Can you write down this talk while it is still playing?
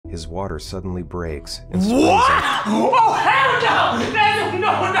his water suddenly breaks and What? Oh, hell no!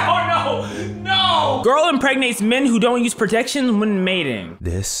 No! Girl impregnates men who don't use protection when mating.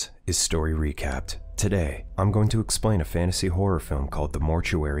 This is Story Recapped. Today, I'm going to explain a fantasy horror film called The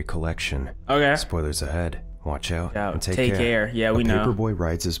Mortuary Collection. Okay. Spoilers ahead. Watch out and take care. Yeah, we know. A paperboy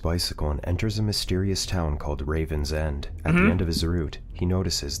rides his bicycle and enters a mysterious town called Raven's End. At the end of his route, he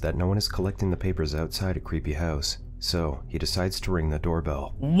notices that no one is collecting the papers outside a creepy house. So, he decides to ring the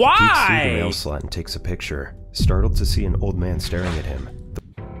doorbell. Why? He peeks through the mail slot and takes a picture, startled to see an old man staring at him.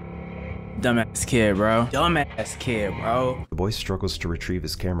 Dumbass kid, bro. Dumbass kid, bro. The boy struggles to retrieve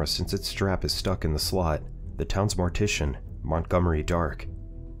his camera since its strap is stuck in the slot. The town's mortician, Montgomery Dark,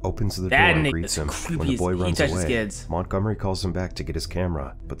 opens the door and greets him. When the boy runs away, Montgomery calls him back to get his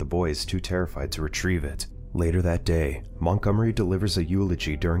camera, but the boy is too terrified to retrieve it. Later that day, Montgomery delivers a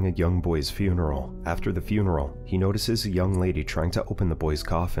eulogy during a young boy's funeral. After the funeral, he notices a young lady trying to open the boy's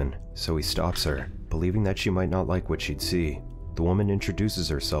coffin, so he stops her, believing that she might not like what she'd see. The woman introduces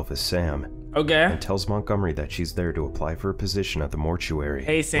herself as Sam, and tells Montgomery that she's there to apply for a position at the mortuary.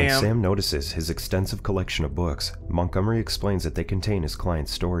 Hey, Sam. When Sam notices his extensive collection of books, Montgomery explains that they contain his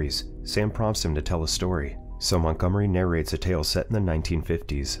client's stories. Sam prompts him to tell a story, so Montgomery narrates a tale set in the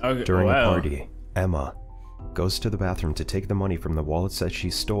 1950s. During a party, Emma goes to the bathroom to take the money from the wallets that she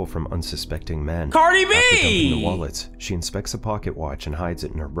stole from unsuspecting men. Cardi B! After dumping the wallets, she inspects a pocket watch and hides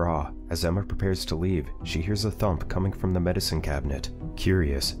it in her bra. As Emma prepares to leave, she hears a thump coming from the medicine cabinet.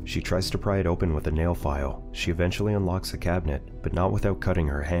 Curious, she tries to pry it open with a nail file. She eventually unlocks the cabinet, but not without cutting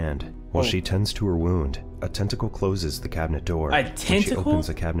her hand. While she tends to her wound, a tentacle closes the cabinet door. A tentacle? When she opens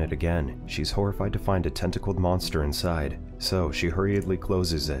the cabinet again, she's horrified to find a tentacled monster inside, so she hurriedly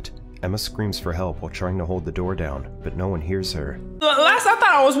closes it. Emma screams for help while trying to hold the door down, but no one hears her. Last I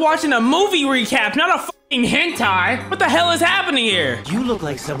thought I was watching a movie recap, not a fucking hentai. What the hell is happening here? You look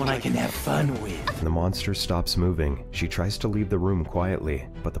like someone I can have fun with. The monster stops moving. She tries to leave the room quietly,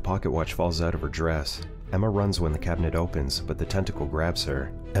 but the pocket watch falls out of her dress. Emma runs when the cabinet opens, but the tentacle grabs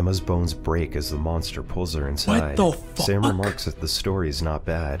her. Emma's bones break as the monster pulls her inside. What the fuck? Sam remarks that the story is not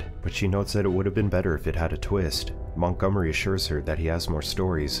bad, but she notes that it would have been better if it had a twist. Montgomery assures her that he has more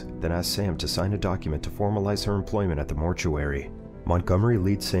stories, then asks Sam to sign a document to formalize her employment at the mortuary. Montgomery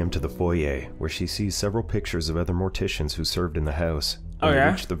leads Sam to the foyer, where she sees several pictures of other morticians who served in the house. When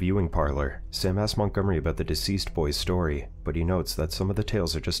they reach the viewing parlor, Sam asks Montgomery about the deceased boy's story, but he notes that some of the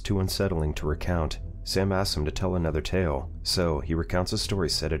tales are just too unsettling to recount. Sam asks him to tell another tale, so he recounts a story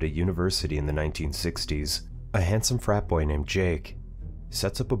set at a university in the 1960s. A handsome frat boy named Jake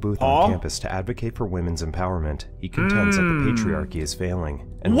sets up a booth on campus to advocate for women's empowerment. He contends that the patriarchy is failing.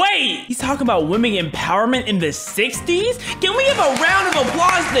 And wait! He's talking about women empowerment in the 60s? Can we give a round of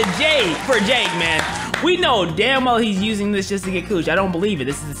applause to Jake? For Jake, man. We know damn well he's using this just to get cooch. I don't believe it.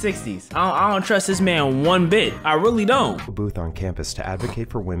 This is the 60s. I don't trust this man one bit. I really don't. A booth on campus to advocate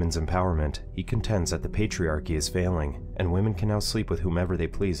for women's empowerment. He contends that the patriarchy is failing, and women can now sleep with whomever they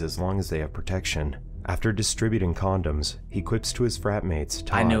please as long as they have protection. After distributing condoms, he quips to his frat mates,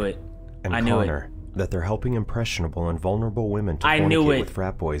 Todd and Connor, that they're helping impressionable and vulnerable women to fornicate with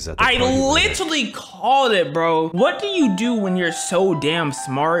frat boys at the party. I literally called it, bro. What do you do when you're so damn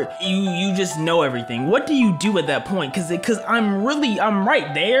smart? You just know everything. What do you do at that point? Cause I'm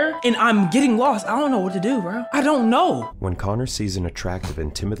right there and I'm getting lost. I don't know what to do, bro. I don't know. When Connor sees an attractive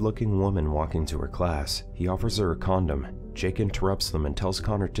and timid-looking woman walking to her class, he offers her a condom. Jake interrupts them and tells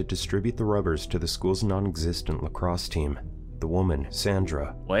Connor to distribute the rubbers to the school's non-existent lacrosse team. The woman,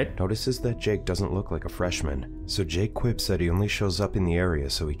 Sandra, notices that Jake doesn't look like a freshman, so Jake quips that he only shows up in the area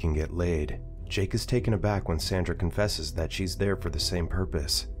so he can get laid. Jake is taken aback when Sandra confesses that she's there for the same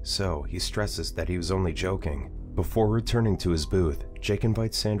purpose, so he stresses that he was only joking. Before returning to his booth, Jake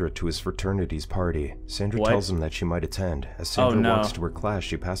invites Sandra to his fraternity's party. Sandra tells him that she might attend. As Sandra walks to her class,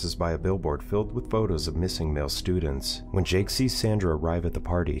 she passes by a billboard filled with photos of missing male students. When Jake sees Sandra arrive at the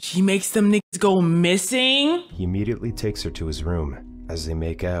party, she makes them niggas go missing? He immediately takes her to his room. As they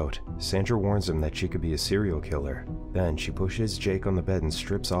make out, Sandra warns him that she could be a serial killer. Then she pushes Jake on the bed and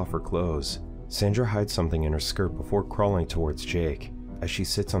strips off her clothes. Sandra hides something in her skirt before crawling towards Jake. As she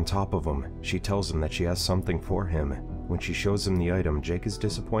sits on top of him, she tells him that she has something for him. When she shows him the item, Jake is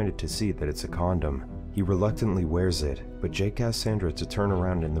disappointed to see that it's a condom. He reluctantly wears it, but Jake asks Sandra to turn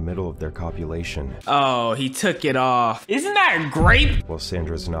around in the middle of their copulation. Oh, he took it off. Isn't that great? While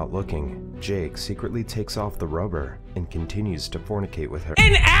Sandra's not looking, Jake secretly takes off the rubber and continues to fornicate with her.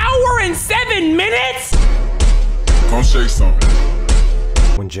 An hour and 7 minutes? Don't say something.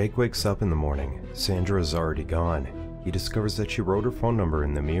 When Jake wakes up in the morning, Sandra is already gone. He discovers that she wrote her phone number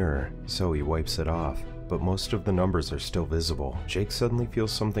in the mirror, so he wipes it off. but most of the numbers are still visible. Jake suddenly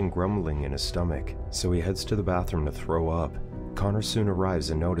feels something grumbling in his stomach, so he heads to the bathroom to throw up. Connor soon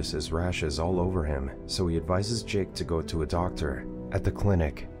arrives and notices rashes all over him, so he advises Jake to go to a doctor. At the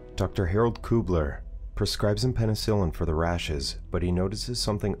clinic, Dr. Harold Kubler prescribes him penicillin for the rashes, but he notices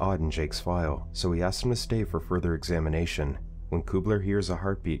something odd in Jake's file, so he asks him to stay for further examination. When Kubler hears a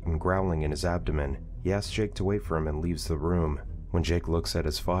heartbeat and growling in his abdomen, he asks Jake to wait for him and leaves the room. When Jake looks at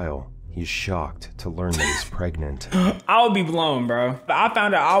his file, he's shocked to learn that he's pregnant. I would be blown, bro. If I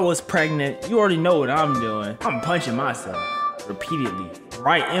found out I was pregnant, you already know what I'm doing. I'm punching myself repeatedly,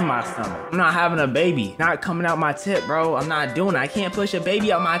 right in my stomach. I'm not having a baby, not coming out my tip, bro. I'm not doing it. I can't push a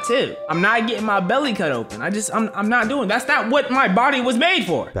baby out my tip. I'm not getting my belly cut open. I'm not doing it. That's not what my body was made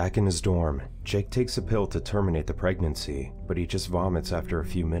for. Back in his dorm, Jake takes a pill to terminate the pregnancy, but he just vomits after a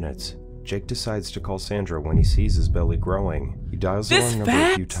few minutes. Jake decides to call Sandra when he sees his belly growing. He dials the wrong number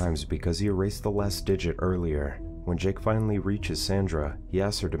a few times because he erased the last digit earlier. When Jake finally reaches Sandra, he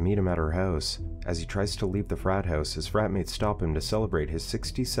asks her to meet him at her house. As he tries to leave the frat house, his fratmates stop him to celebrate his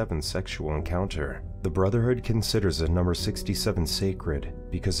 67th sexual encounter. The Brotherhood considers the number 67 sacred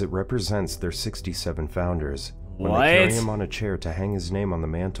because it represents their 67 founders. When they carry him on a chair to hang his name on the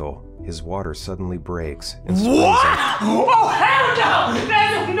mantle, his water suddenly breaks and sprays What? Oh, hell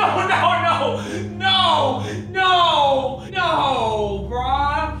no,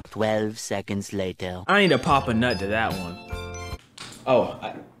 bro. 12 seconds later. I need to pop a nut to that one. Oh,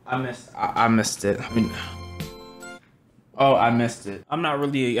 I missed it. I missed it. I'm not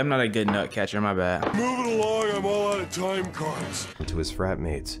a good nut catcher, my bad. Moving along, I'm all out of time cards. to his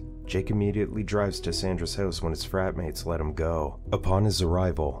fratmates. Jake immediately drives to Sandra's house when his fratmates let him go. Upon his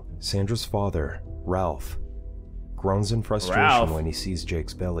arrival, Sandra's father, Ralph, groans in frustration when he sees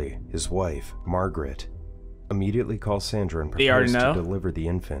Jake's belly. His wife, Margaret, immediately calls Sandra and prepares to deliver the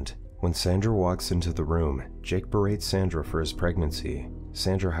infant. When Sandra walks into the room, Jake berates Sandra for his pregnancy.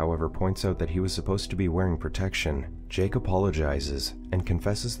 Sandra, however, points out that he was supposed to be wearing protection. Jake apologizes and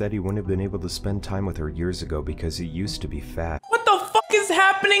confesses that he wouldn't have been able to spend time with her years ago because he used to be fat. What the fuck is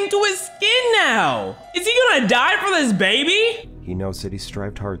happening to his skin now? Is he gonna die for this baby? He notes that he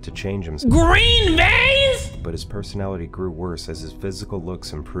strived hard to change himself. Green veins? But his personality grew worse as his physical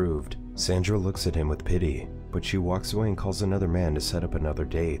looks improved. Sandra looks at him with pity, but she walks away and calls another man to set up another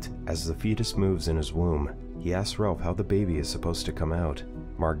date. As the fetus moves in his womb, he asks Ralph how the baby is supposed to come out.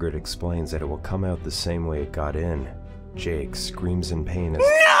 Margaret explains that it will come out the same way it got in. Jake screams in pain as—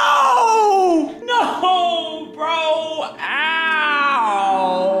 No! No, bro!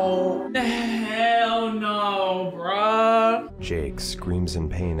 Ow! Hell no, bruh. Jake screams in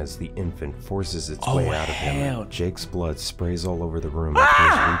pain as the infant forces its way out of him. Jake's blood sprays all over the room after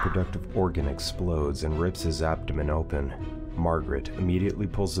his reproductive organ explodes and rips his abdomen open. Margaret immediately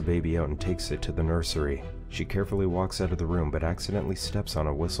pulls the baby out and takes it to the nursery. She carefully walks out of the room but accidentally steps on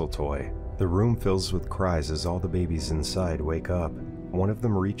a whistle toy. The room fills with cries as all the babies inside wake up. One of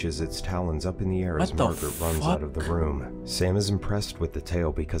them reaches its talons up in the air as Margaret runs out of the room. Sam is impressed with the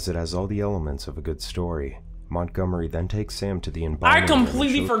tale because it has all the elements of a good story. Montgomery then takes Sam to the environment. I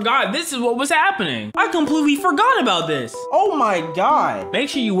completely forgot this is what was happening. I completely forgot about this. Oh my god. Make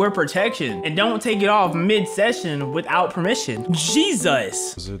sure you wear protection and don't take it off mid-session without permission.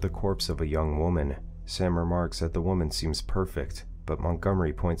 Jesus. Those are the corpse of a young woman. Sam remarks that the woman seems perfect, but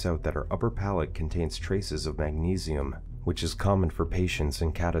Montgomery points out that her upper palate contains traces of magnesium, which is common for patients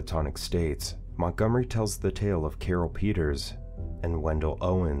in catatonic states. Montgomery tells the tale of Carol Peters and Wendell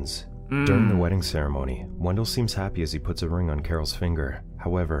Owens. During the wedding ceremony, Wendell seems happy as he puts a ring on Carol's finger.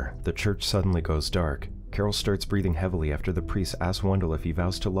 However, the church suddenly goes dark. Carol starts breathing heavily after the priest asks Wendell if he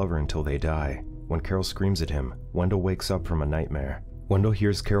vows to love her until they die. When Carol screams at him, Wendell wakes up from a nightmare. Wendell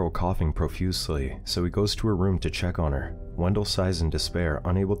hears Carol coughing profusely, so he goes to her room to check on her. Wendell sighs in despair,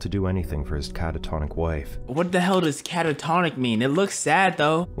 unable to do anything for his catatonic wife. What the hell does catatonic mean? It looks sad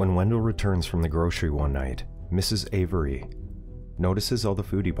though. When Wendell returns from the grocery one night, Mrs. Avery notices all the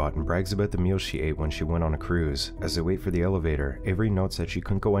food he bought and brags about the meal she ate when she went on a cruise. As they wait for the elevator, Avery notes that she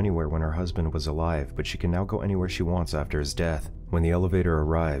couldn't go anywhere when her husband was alive, but she can now go anywhere she wants after his death. When the elevator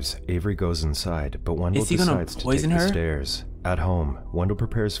arrives, Avery goes inside, but Wendell decides to take the stairs. At home, Wendell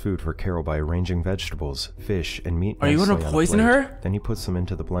prepares food for Carol by arranging vegetables, fish, and meat. Are you gonna poison her? Then he puts them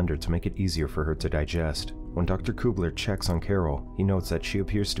into the blender to make it easier for her to digest. When Dr. Kubler checks on Carol, he notes that she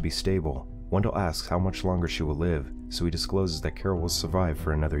appears to be stable. Wendell asks how much longer she will live, so he discloses that Carol will survive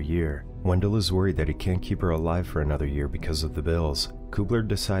for another year. Wendell is worried that he can't keep her alive for another year because of the bills. Kubler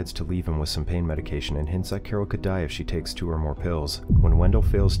decides to leave him with some pain medication and hints that Carol could die if she takes 2 or more pills. When Wendell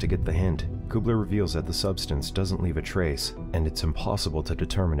fails to get the hint, Kubler reveals that the substance doesn't leave a trace, and it's impossible to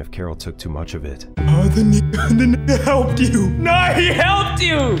determine if Carol took too much of it. Oh, the nigga helped you. No, he helped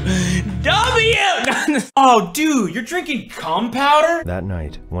you! W! Oh, dude, you're drinking cum powder? That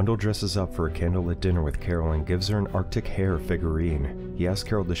night, Wendell dresses up for a candlelit dinner with Carol and gives her an Arctic hare figurine. He asks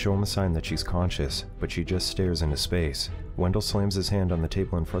Carol to show him a sign that she's conscious, but she just stares into space. Wendell slams his hand on the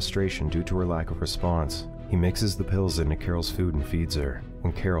table in frustration due to her lack of response. He mixes the pills into Carol's food and feeds her.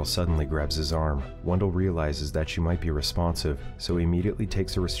 When Carol suddenly grabs his arm, Wendell realizes that she might be responsive, so he immediately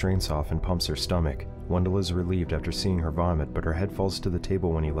takes her restraints off and pumps her stomach. Wendell is relieved after seeing her vomit, but her head falls to the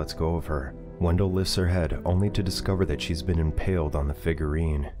table when he lets go of her. Wendell lifts her head, only to discover that she's been impaled on the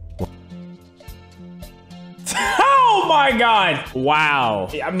figurine. Oh my god! Wow.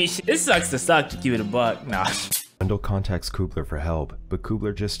 I mean, this sucks to suck, to keep it a buck. Nah. Wendell contacts Kubler for help, but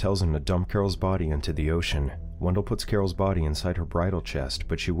Kubler just tells him to dump Carol's body into the ocean. Wendell puts Carol's body inside her bridal chest,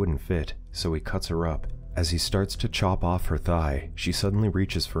 but she wouldn't fit, so he cuts her up. As he starts to chop off her thigh, she suddenly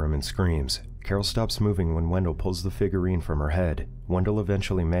reaches for him and screams. Carol stops moving when Wendell pulls the figurine from her head. Wendell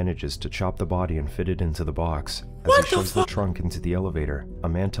eventually manages to chop the body and fit it into the box. As he shoves the trunk into the elevator, a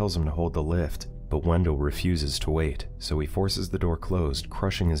man tells him to hold the lift, but Wendell refuses to wait, so he forces the door closed,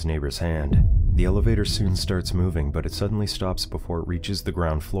 crushing his neighbor's hand. The elevator soon starts moving, but it suddenly stops before it reaches the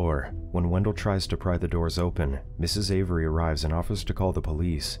ground floor. When Wendell tries to pry the doors open, Mrs. Avery arrives and offers to call the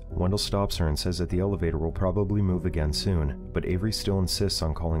police. Wendell stops her and says that the elevator will probably move again soon, but Avery still insists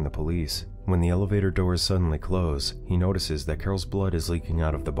on calling the police. When the elevator doors suddenly close, he notices that Carol's blood is leaking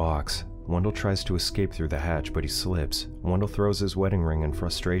out of the box. Wendell tries to escape through the hatch, but he slips. Wendell throws his wedding ring in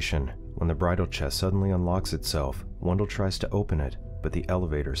frustration. When the bridal chest suddenly unlocks itself, Wendell tries to open it, but the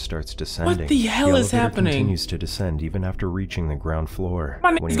elevator starts descending. What the hell is happening? The elevator continues to descend even after reaching the ground floor.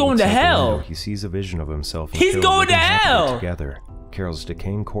 My nigga's going to hell. He sees a vision of himself. He's going to hell. Together. Carol's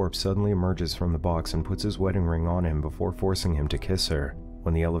decaying corpse suddenly emerges from the box and puts his wedding ring on him before forcing him to kiss her.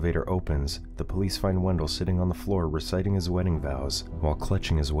 When the elevator opens, the police find Wendell sitting on the floor reciting his wedding vows while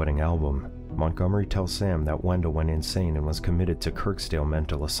clutching his wedding album. Montgomery tells Sam that Wendell went insane and was committed to Kirksdale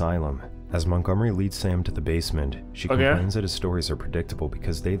Mental Asylum. As Montgomery leads Sam to the basement, she complains that his stories are predictable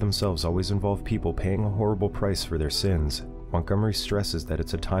because they themselves always involve people paying a horrible price for their sins. Montgomery stresses that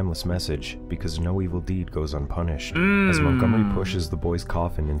it's a timeless message because no evil deed goes unpunished. As Montgomery pushes the boy's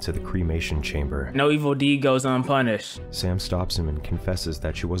coffin into the cremation chamber, no evil deed goes unpunished. Sam stops him and confesses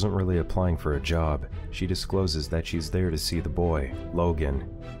that she wasn't really applying for a job. She discloses that she's there to see the boy, Logan,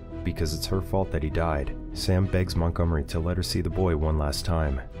 because it's her fault that he died. Sam begs Montgomery to let her see the boy one last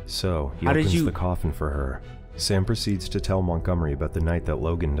time, so he opens the coffin for her. Sam proceeds to tell Montgomery about the night that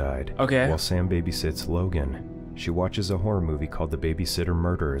Logan died, while Sam babysits Logan. She watches a horror movie called The Babysitter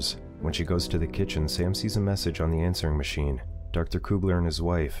Murders. When she goes to the kitchen, Sam sees a message on the answering machine. Dr. Kubler and his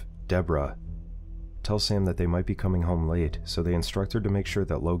wife, Deborah, tell Sam that they might be coming home late, so they instruct her to make sure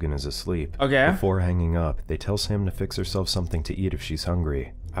that Logan is asleep. Before hanging up, they tell Sam to fix herself something to eat if she's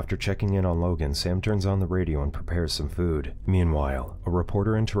hungry. After checking in on Logan, Sam turns on the radio and prepares some food. Meanwhile, a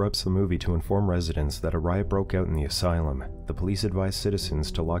reporter interrupts the movie to inform residents that a riot broke out in the asylum. The police advise citizens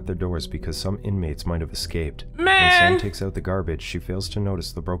to lock their doors because some inmates might have escaped. When Sam takes out the garbage, she fails to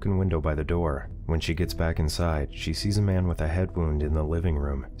notice the broken window by the door. When she gets back inside, she sees a man with a head wound in the living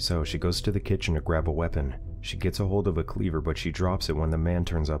room, so she goes to the kitchen to grab a weapon. She gets a hold of a cleaver, but she drops it when the man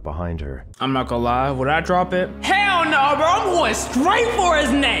turns up behind her. I'm not gonna lie, would I drop it? Hell no, bro. I'm going straight for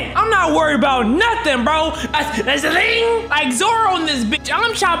his neck. I'm not worried about nothing, bro. That's the thing. Like Zorro on this bitch.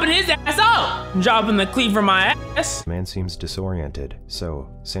 I'm chopping his ass up. Dropping the cleaver my ass. The man seems disoriented, so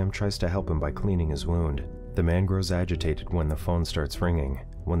Sam tries to help him by cleaning his wound. The man grows agitated when the phone starts ringing.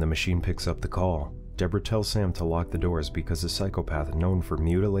 When the machine picks up the call, Deborah tells Sam to lock the doors because a psychopath known for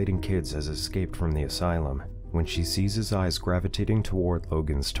mutilating kids has escaped from the asylum. When she sees his eyes gravitating toward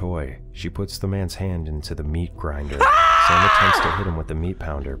Logan's toy, she puts the man's hand into the meat grinder. Sam attempts to hit him with the meat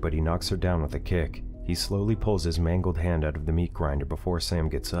pounder, but he knocks her down with a kick. He slowly pulls his mangled hand out of the meat grinder before Sam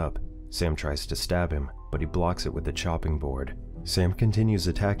gets up. Sam tries to stab him, but he blocks it with the chopping board. Sam continues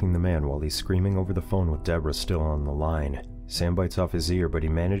attacking the man while he's screaming over the phone with Deborah still on the line. Sam bites off his ear, but he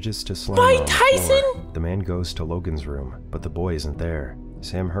manages to slam him on the floor. The man goes to Logan's room, but the boy isn't there.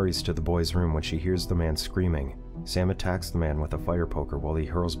 Sam hurries to the boy's room when she hears the man screaming. Sam attacks the man with a fire poker while he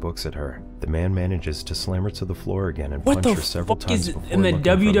hurls books at her. The man manages to slam her to the floor again and punch her several times before looking for Logan. What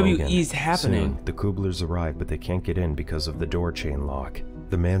the fuck is in the WWE is happening? Soon, the Kublers arrive, but they can't get in because of the door chain lock.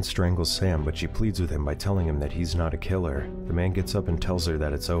 The man strangles Sam, but she pleads with him by telling him that he's not a killer. The man gets up and tells her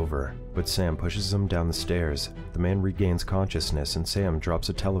that it's over, but Sam pushes him down the stairs. The man regains consciousness and Sam drops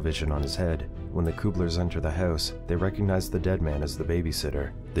a television on his head. When the Kublers enter the house, they recognize the dead man as the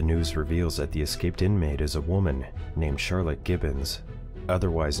babysitter. The news reveals that the escaped inmate is a woman named Charlotte Gibbons,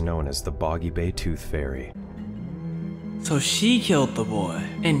 otherwise known as the Boggy Bay Tooth Fairy. So she killed the boy,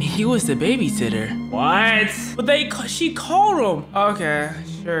 and he was the babysitter. What? But she called him. Okay,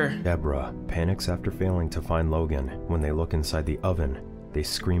 sure. Deborah panics after failing to find Logan. When they look inside the oven, they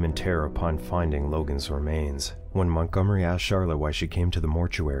scream in terror upon finding Logan's remains. When Montgomery asks Charlotte why she came to the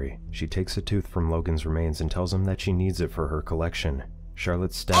mortuary, she takes a tooth from Logan's remains and tells him that she needs it for her collection.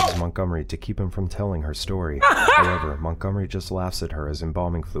 Charlotte stabs Montgomery to keep him from telling her story. However, Montgomery just laughs at her as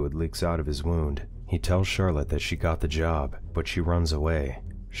embalming fluid leaks out of his wound. He tells Charlotte that she got the job, but she runs away.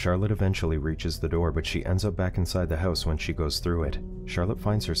 Charlotte eventually reaches the door, but she ends up back inside the house when she goes through it. Charlotte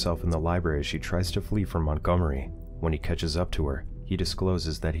finds herself in the library as she tries to flee from Montgomery. When he catches up to her, he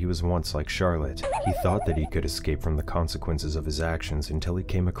discloses that he was once like Charlotte. He thought that he could escape from the consequences of his actions until he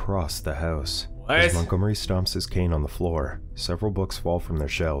came across the house. As Montgomery stomps his cane on the floor, several books fall from their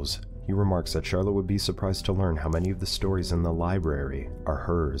shelves. He remarks that Charlotte would be surprised to learn how many of the stories in the library are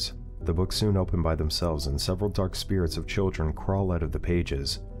hers. The books soon open by themselves and several dark spirits of children crawl out of the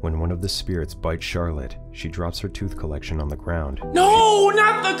pages. When one of the spirits bites Charlotte, she drops her tooth collection on the ground. No,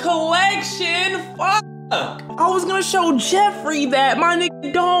 not the collection! Fuck! I was gonna show Jeffrey that, my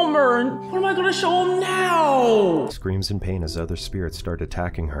nigga Dahmer. What am I gonna show him now? Screams in pain as other spirits start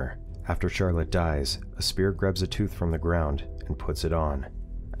attacking her. After Charlotte dies, a spirit grabs a tooth from the ground and puts it on.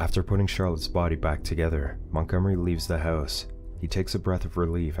 After putting Charlotte's body back together, Montgomery leaves the house. He takes a breath of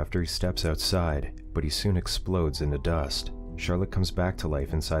relief after he steps outside, but he soon explodes into dust. Charlotte comes back to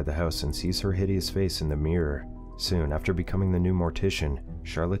life inside the house and sees her hideous face in the mirror. Soon, after becoming the new mortician,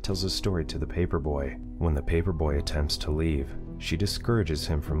 Charlotte tells a story to the paperboy. When the paperboy attempts to leave, she discourages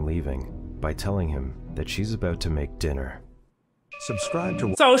him from leaving by telling him that she's about to make dinner. Subscribe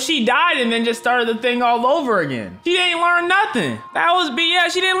to. So she died and then just started the thing all over again. She didn't learn nothing. That was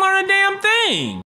BS. She didn't learn a damn thing.